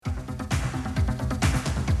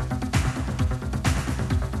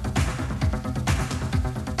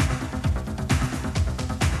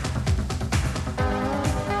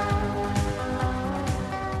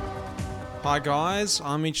Hi guys,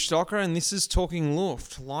 I'm Mitch Stocker and this is Talking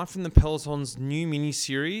Luft, live from the Peloton's new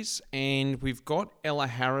mini-series, and we've got Ella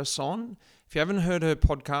Harris on. If you haven't heard her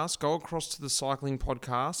podcast, go across to the Cycling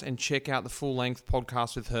Podcast and check out the full-length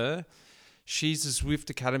podcast with her. She's a Zwift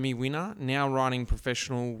Academy winner, now riding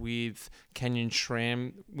professional with Canyon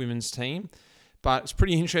SRAM women's team. But it's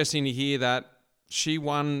pretty interesting to hear that she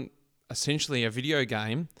won essentially a video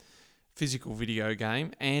game, physical video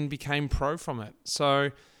game, and became pro from it. So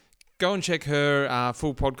go and check her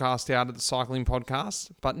full podcast out at the Cycling Podcast.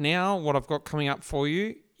 But now what I've got coming up for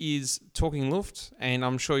you is Talking Luft, and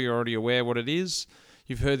I'm sure you're already aware what it is.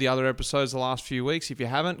 You've heard the other episodes the last few weeks. If you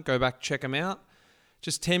haven't, go back, check them out.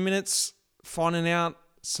 Just 10 minutes finding out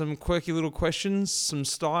some quirky little questions, some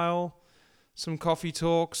style, some coffee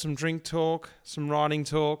talk, some drink talk, some riding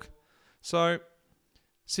talk. So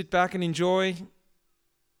sit back and enjoy.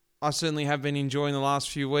 I certainly have been enjoying the last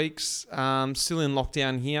few weeks. Still in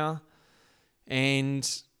lockdown here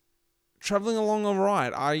and traveling along all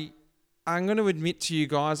right. I'm going to admit to you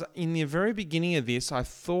guys, in the very beginning of this, I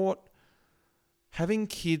thought having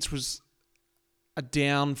kids was a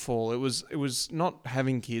downfall. It was not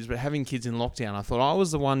having kids, but having kids in lockdown. I thought I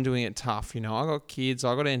was the one doing it tough. You know, I got kids,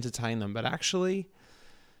 I got to entertain them. But actually,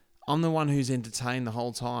 I'm the one who's entertained the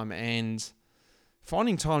whole time. And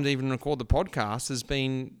finding time to even record the podcast has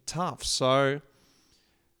been tough. So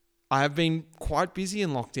I have been quite busy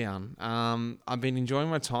in lockdown. I've been enjoying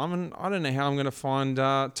my time, and I don't know how I'm going to find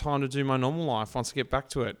time to do my normal life once I get back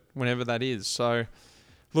to it, whenever that is. So,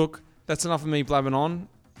 look, that's enough of me blabbing on.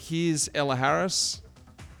 Here's Ella Harris.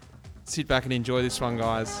 Sit back and enjoy this one,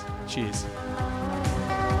 guys. Cheers.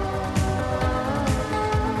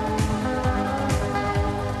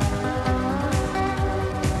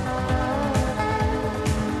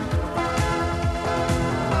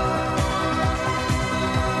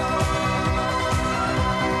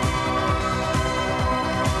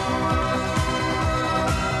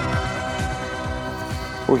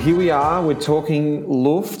 Well, here we are. We're talking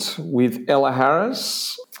Luft with Ella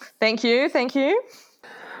Harris. Thank you.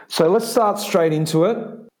 So let's start straight into it.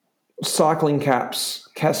 Cycling caps,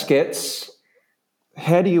 casquettes.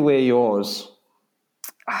 How do you wear yours?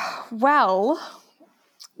 Well,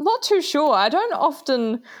 not too sure. I don't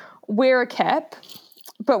often wear a cap,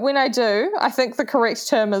 but when I do, I think the correct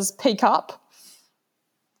term is peak up.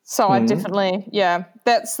 So I definitely,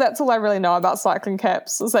 that's all I really know about cycling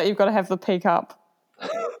caps, is that you've got to have the peak up.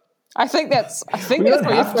 I think that's what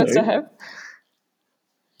you're supposed to have.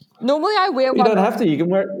 Normally I wear one. You don't have to. You can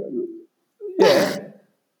wear Yeah.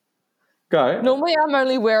 Go. Normally I'm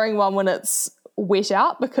only wearing one when it's wet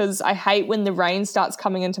out, because I hate when the rain starts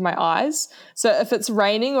coming into my eyes. So if it's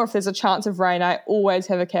raining or if there's a chance of rain, I always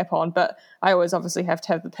have a cap on, but I always obviously have to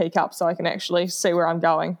have the peak up so I can actually see where I'm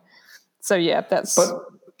going. So yeah, that's...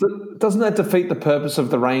 But doesn't that defeat the purpose of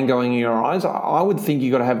the rain going in your eyes? I would think you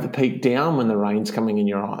got to have the peak down when the rain's coming in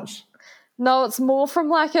your eyes. No, it's more from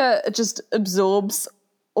like it just absorbs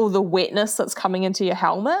all the wetness that's coming into your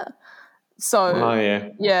helmet. So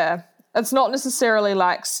yeah, it's not necessarily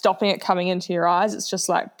like stopping it coming into your eyes. It's just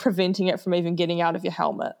like preventing it from even getting out of your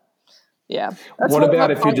helmet. Yeah. That's what about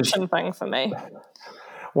if you just thing for me?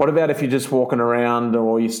 What about if you're just walking around,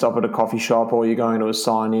 or you stop at a coffee shop, or you're going to a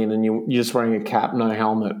sign-in and you're just wearing a cap, no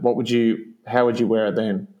helmet? How would you wear it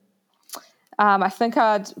then? I think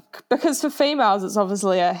because for females it's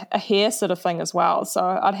obviously a hair sort of thing as well. So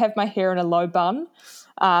I'd have my hair in a low bun.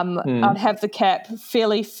 I'd have the cap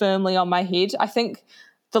fairly firmly on my head. I think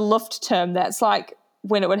the Luft term, that's like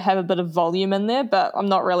when it would have a bit of volume in there, but I'm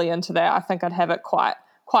not really into that. I think I'd have it quite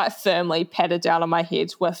firmly patted down on my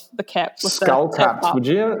head with the cap. With skull caps, would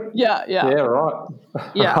you? Yeah. Yeah, right.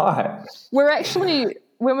 Yeah. Right. We're actually,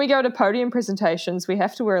 when we go to podium presentations, we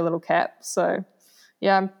have to wear a little cap. So,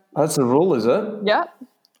 yeah. That's the rule, is it? Yeah.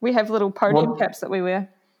 We have little podium caps that we wear.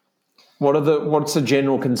 What's the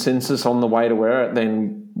general consensus on the way to wear it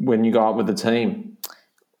then when you go out with the team?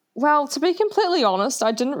 Well, to be completely honest,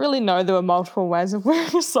 I didn't really know there were multiple ways of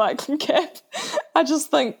wearing a cycling cap. I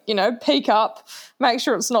just think, peak up, make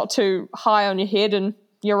sure it's not too high on your head, and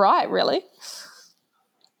you're right, really.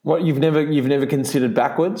 What, you've never considered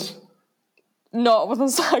backwards? Not with a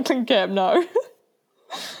cycling cap, no.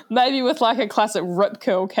 Maybe with like a classic rip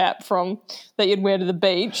curl cap that you'd wear to the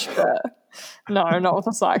beach, but no, not with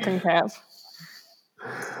a cycling cap.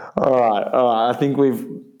 All right. I think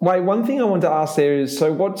one thing I want to ask there is,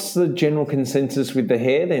 so what's the general consensus with the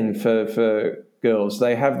hair then for girls?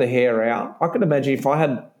 They have the hair out. I could imagine if I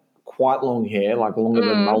had quite long hair, like longer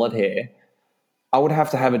than mullet hair, I would have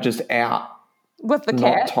to have it just out. With the cap?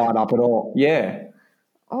 Not tied up at all. Yeah.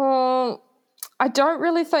 I don't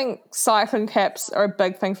really think cycling caps are a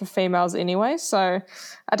big thing for females anyway, so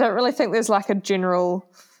I don't really think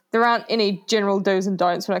there aren't any general do's and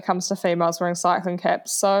don'ts when it comes to females wearing cycling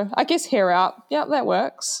caps. So I guess hair out, yeah, that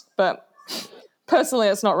works. But personally,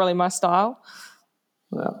 it's not really my style.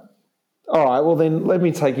 Yeah. All right, well then let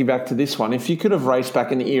me take you back to this one. If you could have raced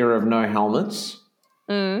back in the era of no helmets,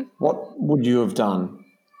 what would you have done?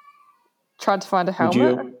 Tried to find a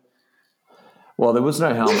helmet. Well, there was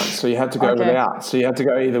no helmet, so you had to go without. So you had to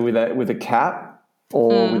go either with a cap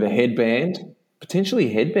or with a headband, potentially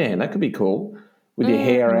a headband. That could be cool, with your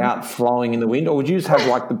hair out flowing in the wind. Or would you just have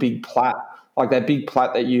like the big plait, like that big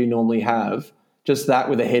plait that you normally have, just that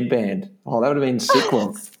with a headband? Oh, that would have been sick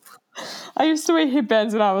look. I used to wear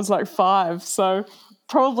headbands when I was like 5, so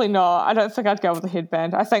probably not. I don't think I'd go with a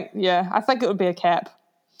headband. I think it would be a cap.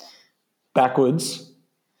 Backwards?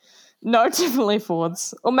 No, definitely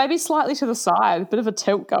forwards. Or maybe slightly to the side, bit of a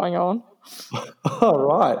tilt going on. All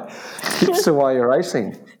right. Hipster while you're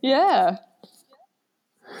racing. Yeah.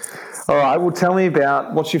 All right, well, tell me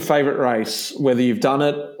about what's your favourite race, whether you've done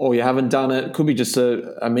it or you haven't done it. It could be just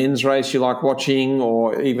a men's race you like watching,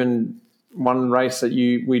 or even one race that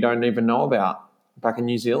we don't even know about back in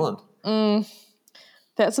New Zealand.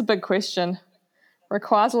 That's a big question.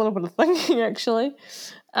 Requires a little bit of thinking, actually.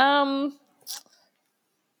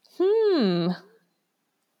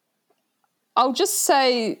 I'll just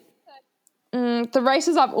say the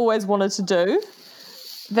races I've always wanted to do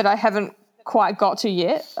that I haven't quite got to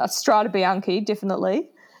yet are Strade Bianche, definitely,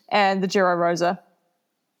 and the Giro Rosa.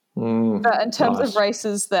 But in terms of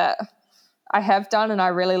races that I have done and I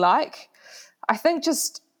really like, I think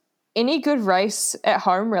just any good race at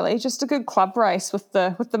home, really, just a good club race with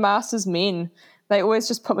the Masters men. They always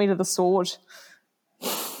just put me to the sword.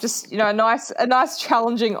 Just, a nice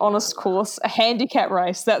challenging, honest course, a handicap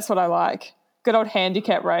race. That's what I like. Good old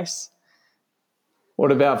handicap race.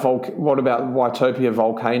 What about Waytopia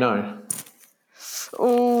Volcano?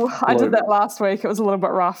 Oh, I did that last week. It was a little bit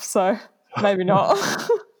rough, so maybe not.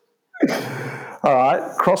 All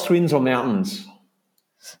right, crosswinds or mountains?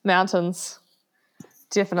 Mountains,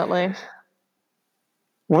 definitely.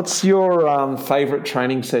 What's your favourite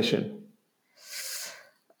training session?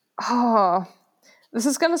 Oh, this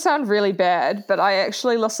is going to sound really bad, but I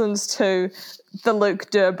actually listened to the Luke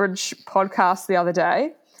Durbridge podcast the other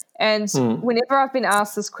day, and whenever I've been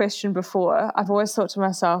asked this question before, I've always thought to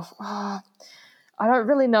myself, I don't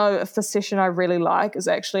really know if the session I really like is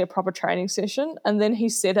actually a proper training session. And then he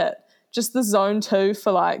said it, just the zone 2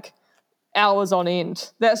 for like hours on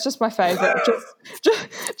end. That's just my favourite.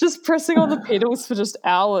 just pressing on the pedals for just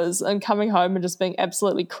hours and coming home and just being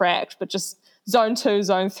absolutely cracked, but just zone 2,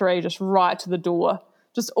 zone 3, just right to the door,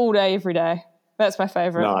 just all day, every day. That's my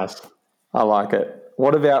favourite. Nice. I like it.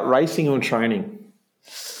 What about racing or training?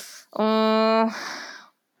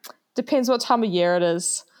 Depends what time of year it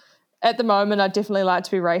is. At the moment, I definitely like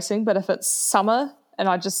to be racing, but if it's summer and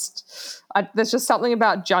there's just something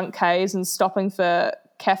about junk Ks and stopping for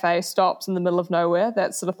cafe stops in the middle of nowhere,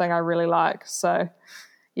 that sort of thing I really like. So,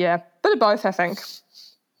 yeah, bit of both, I think.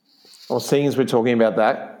 Well, seeing as we're talking about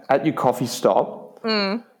that, at your coffee stop,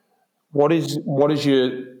 what's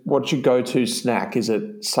your go-to snack? Is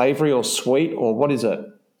it savoury or sweet, or what is it?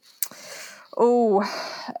 Oh,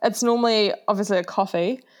 it's normally obviously a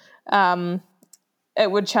coffee. It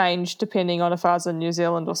would change depending on if I was in New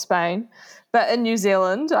Zealand or Spain. But in New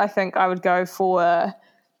Zealand, I think I would go for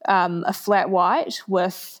a flat white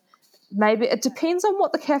with maybe, it depends on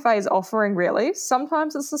what the cafe is offering, really.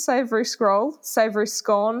 Sometimes it's a savoury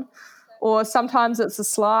scone, or sometimes it's a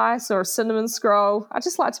slice or a cinnamon scroll. I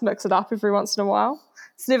just like to mix it up every once in a while.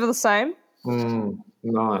 It's never the same.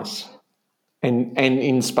 Nice. And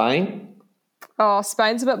in Spain? Oh,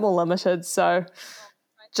 Spain's a bit more limited, so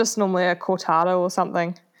just normally a cortado or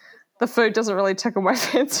something. The food doesn't really tickle my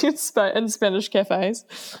fancy in Spanish cafes.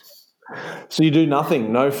 So you do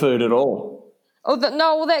nothing, no food at all?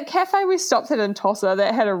 That cafe we stopped at in Tossa,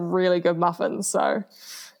 that had a really good muffin, so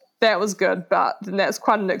that was good, but that's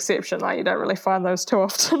quite an exception. Like, you don't really find those too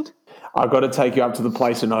often. I've got to take you up to the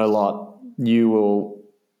place in Olot. You will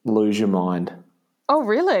lose your mind. Oh,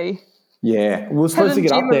 really? Yeah. We were supposed to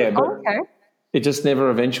get up there, but okay. It just never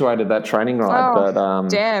eventuated that training ride. Oh, but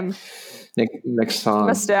damn. Next time.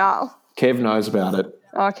 Missed out. Kev knows about it.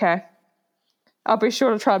 Okay. I'll be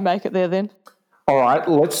sure to try and make it there then. All right,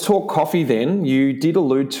 let's talk coffee then. You did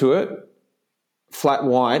allude to it. Flat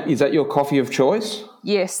white, is that your coffee of choice?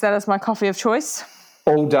 Yes, that is my coffee of choice.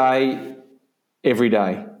 All day, every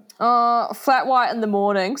day? Flat white in the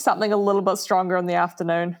morning, something a little bit stronger in the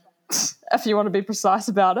afternoon, if you want to be precise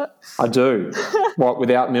about it. I do. What,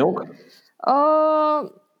 without milk?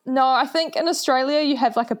 No, I think in Australia you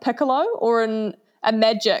have like a Piccolo or a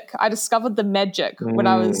Magic. I discovered the Magic when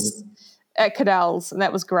I was at Cadell's, and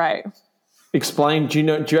that was great. Explain. Do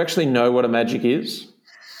you actually know what a Magic is?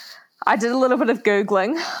 I did a little bit of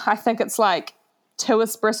Googling. I think it's like 2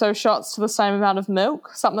 espresso shots to the same amount of milk,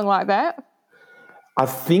 something like that. I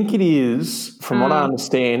think it is, from what I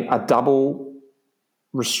understand, a double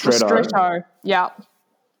ristretto. Yeah.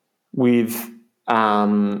 With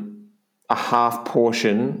a half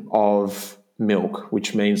portion of milk,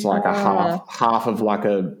 which means like a half of like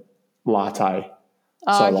a latte.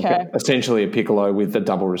 So like essentially a piccolo with the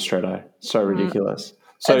double ristretto. So ridiculous.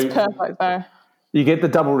 So it's perfect though. You get the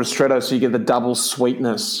double ristretto, so you get the double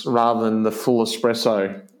sweetness rather than the full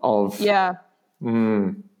espresso of. Yeah.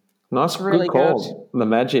 Nice, really good call. Good. The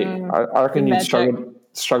Magic. I reckon you'd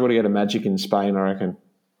struggle to get a Magic in Spain, I reckon.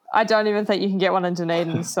 I don't even think you can get one in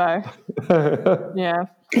Dunedin, so yeah.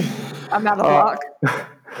 I'm out of luck.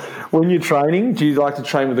 When you're training, do you like to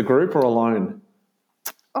train with a group or alone?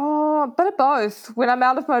 Oh, a bit of both. When I'm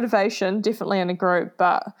out of motivation, definitely in a group,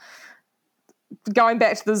 but going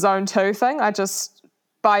back to the zone 2 thing, I just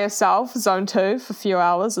by yourself, zone 2 for a few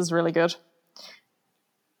hours is really good.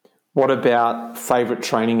 What about favourite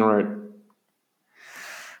training route?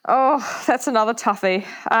 Oh, that's another toughie.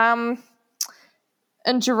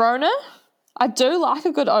 In Girona, I do like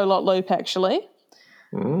a good Olot loop actually.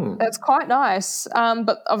 It's quite nice.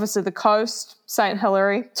 But obviously the coast, St.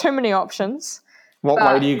 Hilary, too many options. What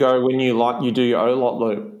way do you go when you do your Olot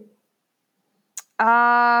loop?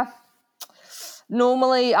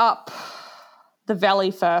 Normally up the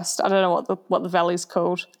valley first. I don't know what the valley's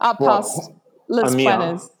called. Up past Les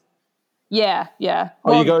Planes. Yeah.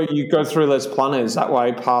 Oh, well, you go through Les Planes that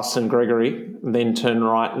way, past St. Gregory, then turn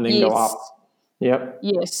right and then go up. Yep.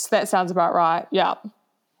 Yes, that sounds about right. Yeah.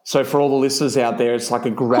 So for all the listeners out there, it's like a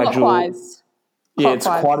gradual. Clockwise. Yeah, it's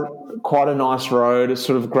quite a nice road. It's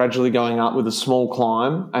sort of gradually going up with a small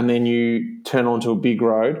climb, and then you turn onto a big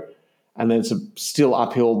road, and then it's still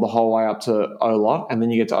uphill the whole way up to Olot, and then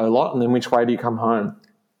you get to Olot, and then which way do you come home?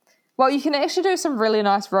 Well, you can actually do some really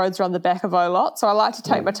nice roads around the back of Olot, so I like to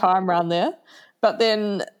take my time around there. But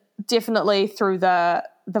then definitely through the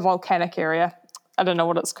volcanic area. I don't know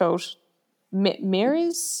what it's called.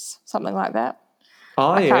 Mary's? Something like that.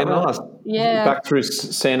 Oh, yeah, nice. Yeah. Back through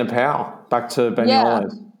Santa Pau, back to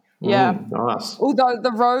Banyoles. Yeah. Nice. Although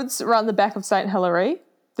the roads around the back of St. Hilary,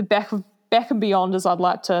 the back and beyond, as I'd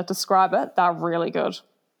like to describe it, they're really good.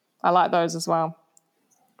 I like those as well.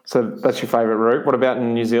 So that's your favourite route. What about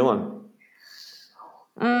in New Zealand?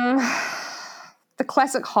 The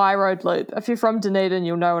classic high road loop. If you're from Dunedin,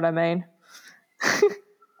 you'll know what I mean.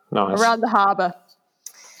 Nice. Around the harbour.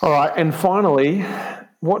 All right, and finally,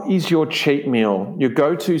 what is your cheat meal, your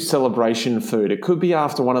go-to celebration food? It could be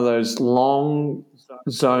after one of those long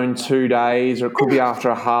zone 2 days, or it could be after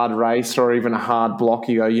a hard race or even a hard block.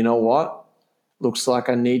 You go, you know what? Looks like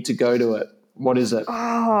I need to go to it. What is it?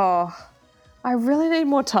 Oh, I really need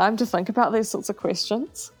more time to think about these sorts of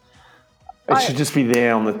questions. It should just be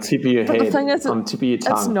there on the tip of your head, the thing is, on the tip of your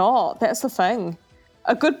tongue. It's not. That's the thing.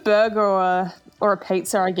 A good burger or a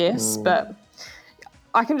pizza, I guess, but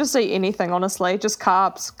I can just eat anything, honestly. Just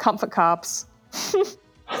carbs, comfort carbs.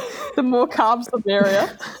 The more carbs, the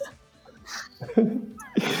merrier.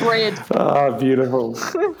 Bread. Ah, beautiful.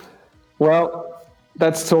 Well,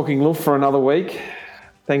 that's Talking Luft for another week.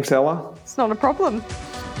 Thanks, Ella. It's not a problem.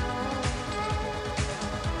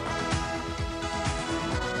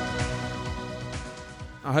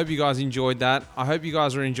 I hope you guys enjoyed that. I hope you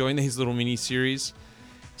guys are enjoying these little mini-series.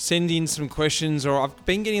 Send in some questions, or I've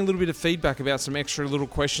been getting a little bit of feedback about some extra little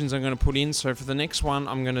questions I'm going to put in. So for the next one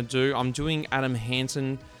I'm doing Adam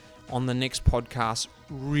Hansen on the next podcast.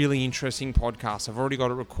 Really interesting podcast. I've already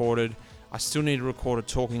got it recorded. I still need to record a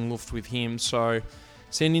Talking Luft with him. So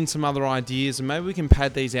send in some other ideas, and maybe we can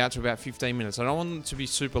pad these out to about 15 minutes. I don't want them to be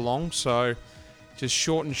super long, so just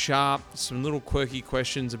short and sharp, some little quirky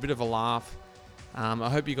questions, a bit of a laugh. I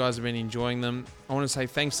hope you guys have been enjoying them. I want to say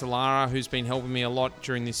thanks to Lara, who's been helping me a lot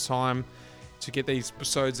during this time to get these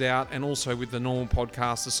episodes out, and also with the normal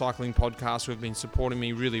podcast, the cycling podcast, who have been supporting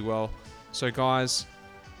me really well. So guys,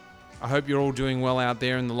 I hope you're all doing well out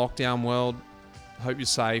there in the lockdown world. I hope you're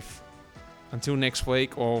safe. Until next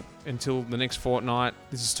week, or until the next fortnight,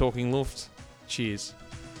 this is Talking Luft. Cheers.